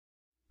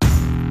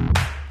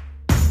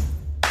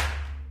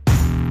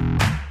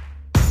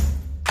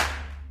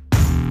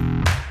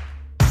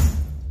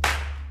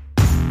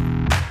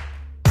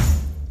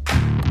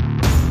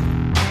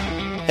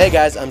Hey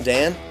guys, I'm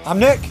Dan. I'm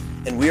Nick.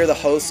 And we are the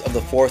hosts of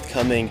the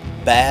forthcoming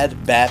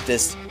Bad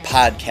Baptist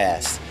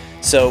podcast.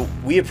 So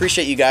we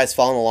appreciate you guys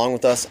following along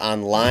with us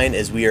online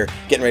as we are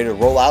getting ready to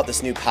roll out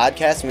this new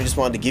podcast, and we just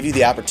wanted to give you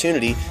the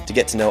opportunity to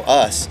get to know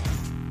us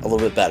a little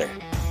bit better.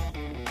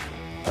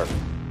 Perfect.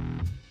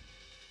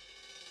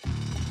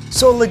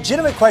 So a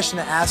legitimate question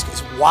to ask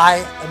is, why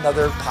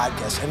another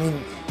podcast? I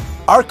mean,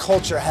 our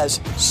culture has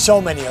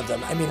so many of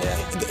them. I mean,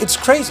 it's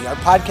crazy. Our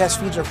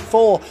podcast feeds are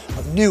full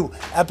of new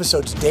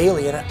episodes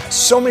daily, and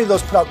so many of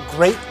those put out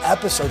great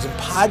episodes and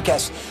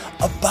podcasts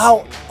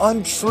about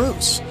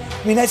untruths.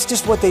 I mean, that's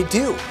just what they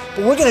do.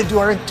 But we're going to do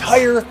our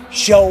entire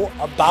show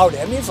about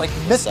it. I mean, it's like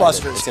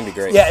Mythbusters. It's going to be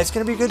great. Yeah, it's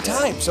going to be a good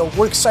time. So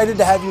we're excited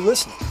to have you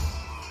listening.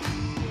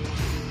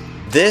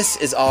 This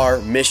is our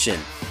mission.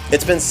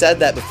 It's been said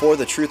that before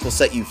the truth will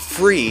set you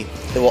free,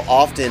 it will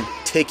often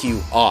tick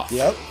you off.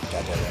 Yep,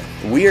 got that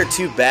right. We are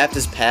two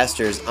Baptist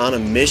pastors on a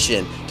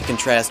mission to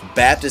contrast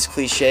Baptist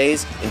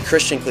cliches and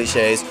Christian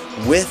cliches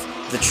with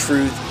the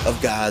truth of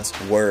God's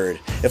Word.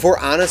 If we're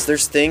honest,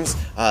 there's things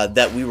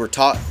that we were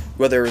taught,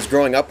 whether it was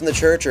growing up in the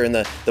church or in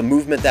the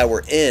movement that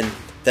we're in,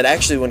 that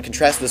actually, when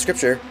contrasted with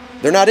Scripture,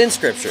 they're not in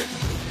Scripture.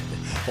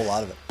 A whole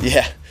lot of it.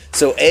 Yeah.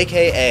 So,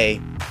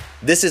 AKA,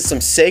 this is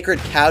some sacred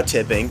cow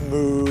tipping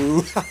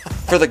Moo.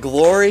 for the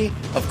glory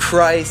of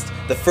Christ,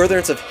 the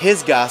furtherance of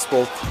His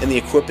gospel, and the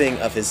equipping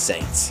of His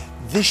saints.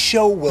 This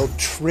show will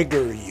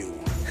trigger you.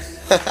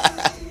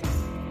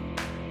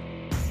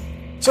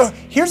 So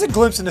here's a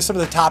glimpse into some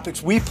of the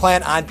topics we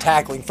plan on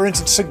tackling. For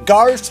instance,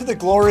 cigars to the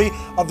glory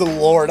of the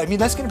Lord. I mean,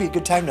 that's going to be a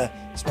good time to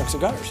smoke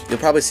cigars. You'll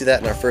probably see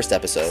that in our first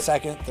episode.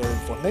 Second, third,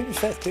 fourth, maybe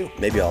fifth too.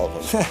 Maybe all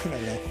of them.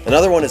 Maybe.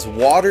 Another one is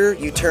water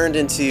you turned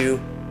into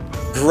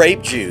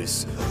grape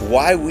juice.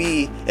 Why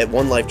we at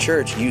One Life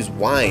Church use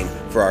wine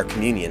for our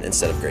communion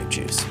instead of grape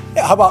juice.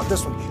 Yeah, how about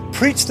this one?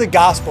 Preach the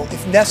gospel.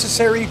 If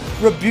necessary,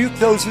 rebuke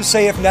those who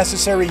say if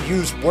necessary,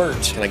 use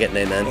words. Can I get an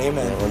amen?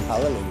 Amen.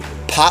 Hallelujah.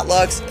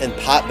 Potlucks and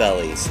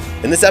potbellies.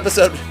 In this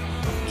episode,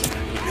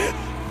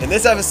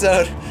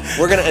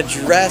 we're going to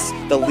address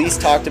the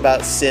least talked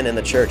about sin in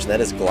the church, and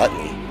that is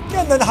gluttony.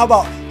 And then how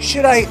about,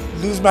 should I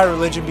lose my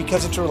religion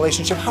because it's a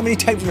relationship? How many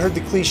times have you heard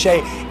the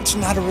cliche, it's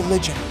not a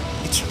religion,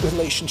 it's a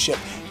relationship?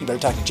 You better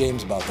talk to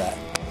James about that.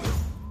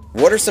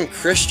 What are some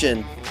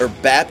Christian or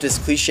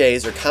Baptist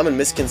cliches or common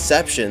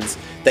misconceptions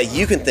that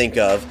you can think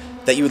of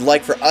that you would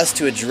like for us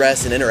to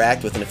address and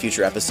interact with in a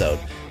future episode?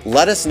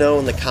 Let us know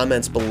in the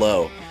comments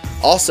below.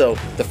 Also,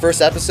 the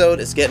first episode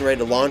is getting ready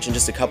to launch in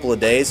just a couple of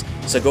days,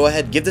 so go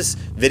ahead, give this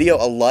video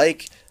a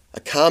like,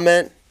 a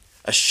comment,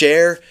 a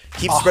share,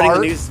 keep spreading the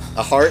news,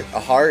 a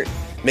heart,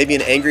 maybe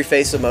an angry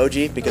face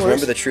emoji, because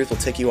remember, the truth will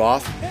tick you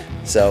off.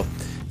 So,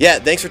 yeah,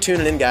 thanks for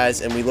tuning in,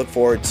 guys, and we look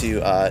forward to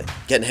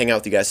getting to hang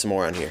out with you guys some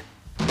more on here.